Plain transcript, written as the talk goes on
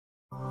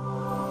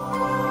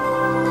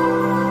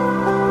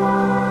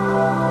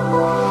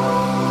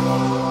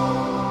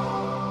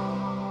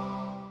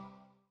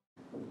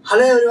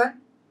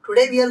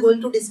today we are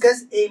going to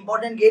discuss a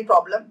important gate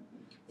problem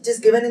which is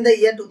given in the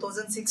year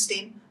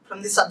 2016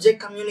 from the subject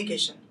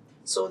communication.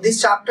 So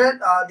this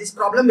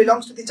problem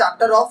belongs to the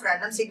chapter of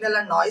random signal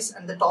and noise,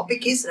 and the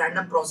topic is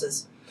random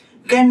process.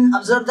 You can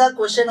observe the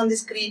question on the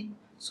screen.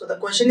 So the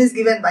question is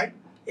given by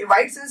a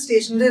white and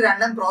stationary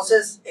random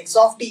process x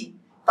of t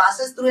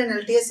passes through an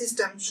LTS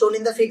system shown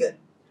in the figure.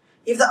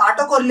 If the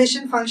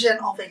autocorrelation function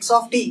of x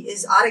of t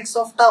is Rx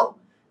of tau,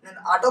 then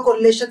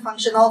autocorrelation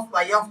function of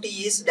y of t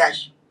is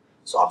dash.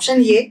 So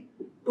option A,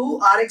 2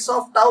 Rx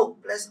of tau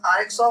plus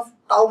Rx of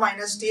tau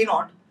minus t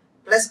naught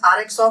plus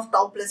Rx of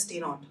tau plus t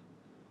naught.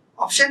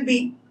 Option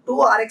B,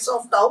 2 Rx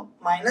of tau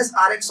minus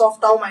Rx of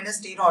tau minus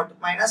t naught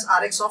minus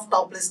Rx of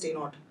tau plus t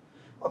naught.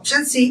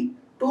 Option C,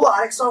 2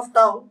 Rx of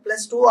tau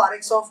plus 2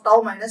 Rx of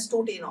tau minus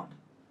 2 t naught.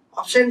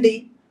 Option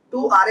D,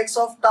 2 Rx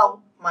of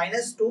tau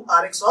minus 2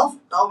 Rx of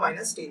tau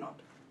minus t naught.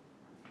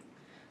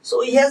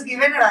 So he has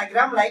given a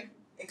diagram like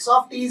x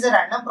of t is a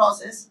random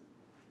process,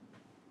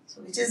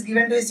 so which is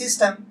given to a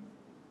system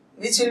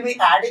which will be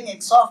adding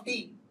x of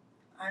t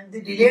and the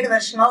delayed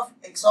version of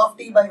x of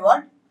t by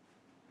what?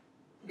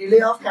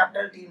 Delay of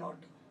capital T naught.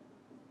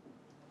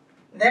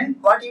 Then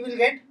what you will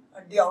get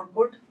at the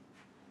output?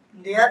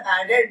 They are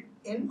added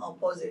in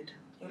opposite.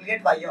 You will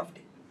get y of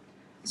t.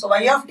 So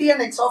y of t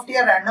and x of t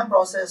are random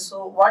process.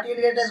 So what you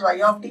will get is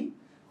y of t.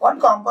 One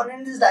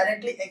component is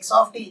directly x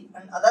of t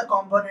and other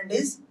component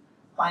is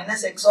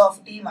minus x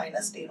of t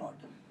minus t naught.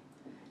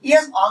 He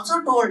has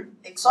also told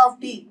x of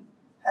t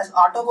has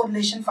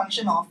autocorrelation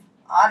function of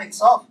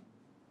Rx of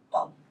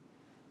tau.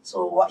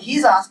 So he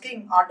is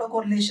asking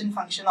autocorrelation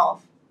function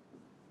of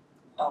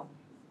tau,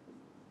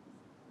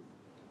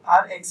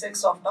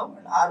 Rxx of tau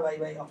and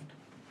Ryy of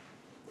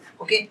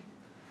tau. Okay.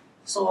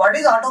 So what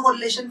is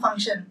autocorrelation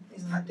function?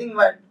 Is nothing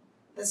but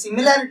the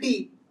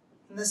similarity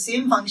in the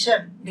same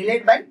function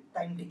delayed by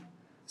time t.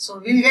 So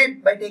we will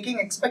get by taking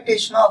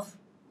expectation of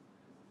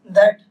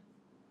that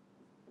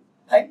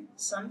by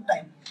some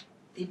time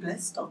t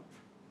plus tau.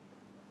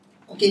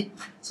 Okay.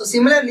 So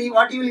similarly,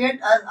 what you will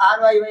get as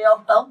Ryy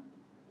of tau,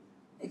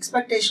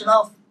 expectation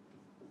of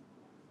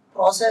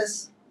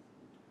process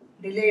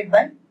delayed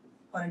by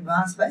or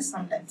advanced by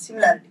some time,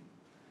 similarity.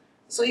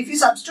 So if you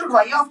substitute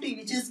y of t,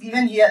 which is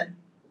given here,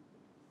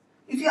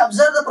 if you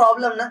observe the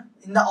problem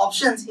in the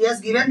options, he has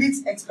given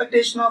this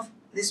expectation of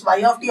this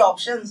y of t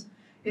options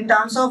in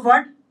terms of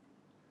what?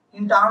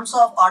 In terms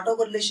of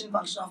autocorrelation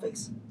function of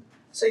x.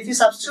 So if you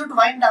substitute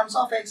y in terms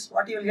of x,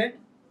 what you will get?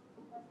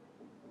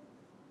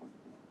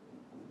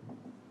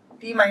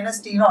 T minus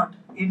t naught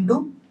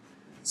into,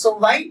 so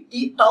y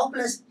t tau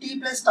plus t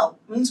plus tau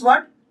means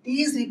what?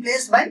 T is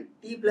replaced by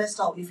t plus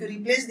tau. If you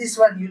replace this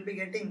one, you will be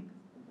getting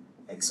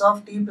x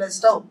of t plus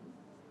tau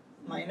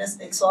minus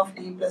x of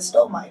t plus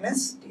tau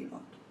minus t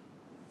naught.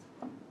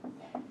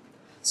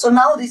 So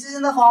now this is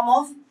in the form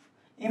of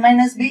a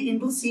minus b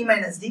into c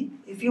minus d.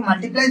 If you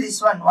multiply this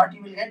one, what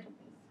you will get?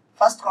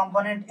 First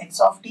component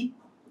x of t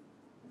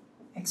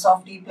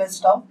plus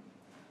tau,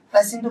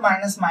 plus into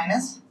minus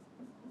minus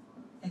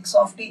x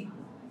of t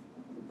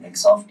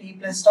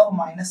plus tau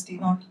minus t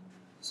naught.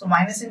 So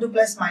minus into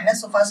plus minus,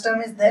 so first term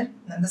is there,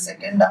 then the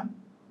second term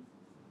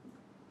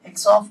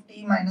x of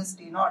t minus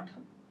t naught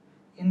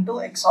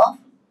into x of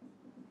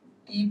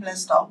t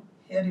plus tau.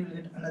 Here you will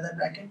get another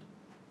bracket.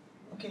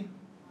 Okay.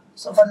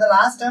 So for the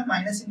last term,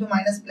 minus into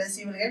minus plus,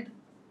 you will get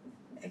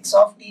x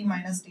of t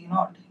minus t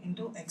naught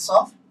into x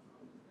of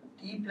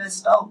t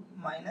plus tau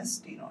minus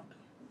t naught.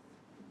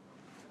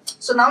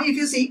 So now if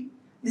you see,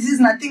 this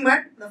is nothing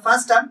but the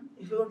first term.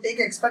 If you take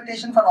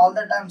expectation for all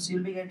the terms, you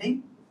will be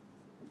getting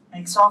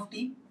x of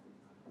t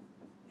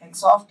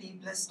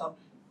plus tau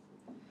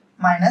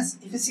minus,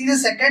 if you see the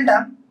second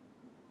term,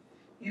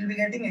 you will be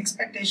getting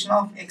expectation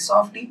of x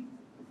of t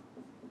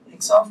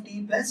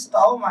plus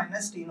tau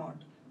minus t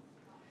naught.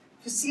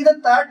 If you see the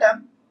third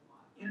term,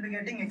 you will be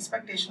getting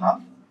expectation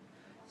of,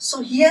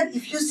 so here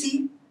if you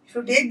see, if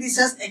you take this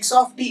as x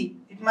of t,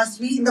 it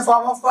must be in the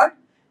form of what?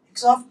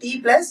 X of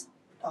t plus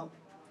tau.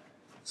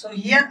 So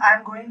here I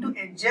am going to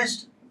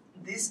adjust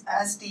this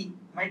as t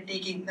by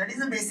taking, that is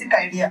the basic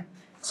idea,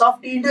 x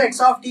of t into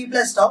x of t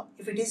plus tau.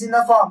 If it is in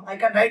the form, I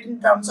can write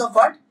in terms of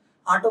what?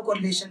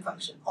 Autocorrelation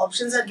function.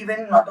 Options are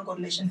given in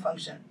autocorrelation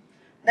function.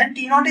 Then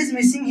t naught is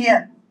missing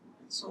here.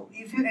 So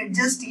if you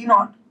adjust t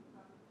naught,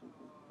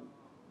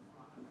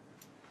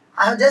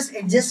 I have just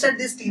adjusted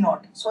this t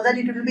naught so that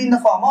it will be in the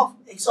form of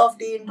x of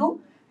t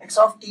into x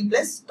of t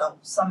plus tau,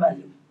 some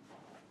value.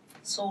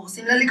 So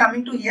similarly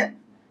coming to here,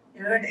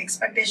 you will get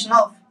expectation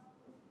of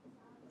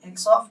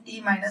x of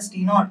t minus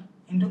t naught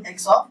into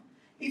x of,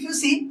 if you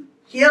see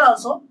here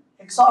also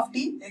x of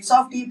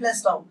t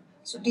plus tau.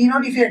 So t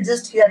naught, if you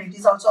adjust here, it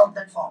is also of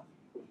that form,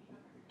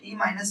 t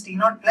minus t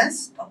naught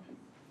plus tau.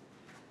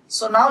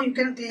 So now you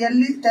can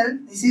clearly tell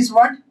this is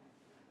what?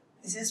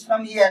 This is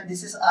from here,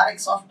 this is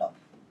Rx of tau.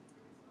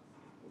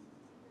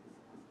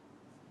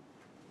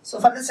 So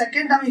for the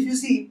second term, if you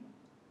see,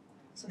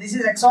 so this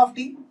is x of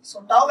t,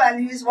 so tau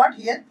value is what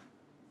here?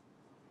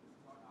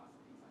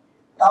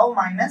 Tau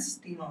minus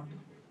t naught.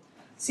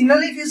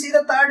 Similarly, if you see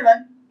the third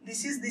one,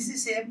 this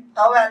is same.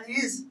 Tau value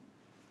is,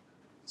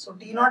 so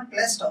T naught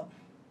plus tau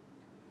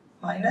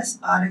minus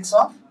Rx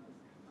of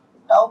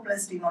tau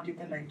plus T naught you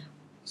can write.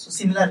 So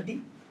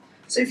similarity.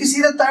 So if you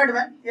see the third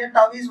one, here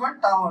tau is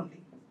what? Tau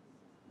only.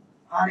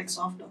 Rx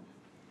of tau.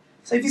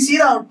 So if you see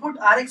the output,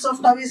 Rx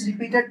of tau is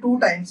repeated 2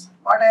 times.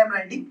 What I am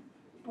writing?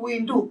 2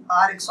 into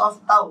Rx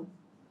of tau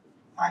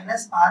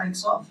minus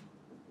Rx of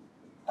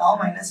tau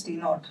minus T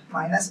naught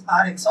minus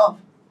Rx of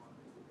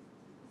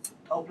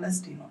tau plus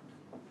T naught.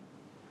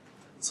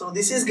 So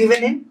this is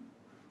given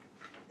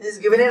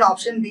in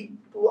option B,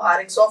 2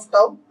 Rx of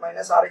tau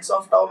minus Rx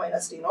of tau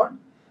minus T naught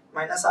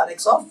minus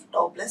Rx of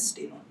tau plus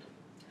T naught.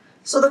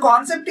 So the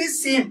concept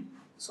is same.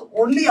 So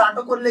only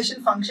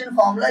autocorrelation function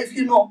formula if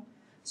you know.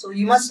 So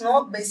you must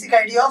know basic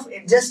idea of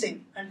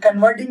adjusting and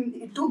converting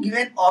it to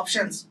given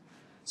options.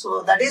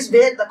 So that is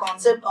where the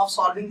concept of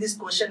solving this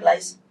question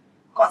lies.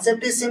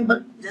 Concept is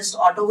simple, just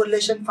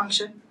autocorrelation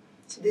function.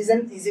 So this is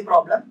an easy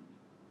problem.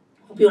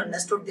 Hope you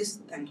understood this.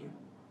 Thank you.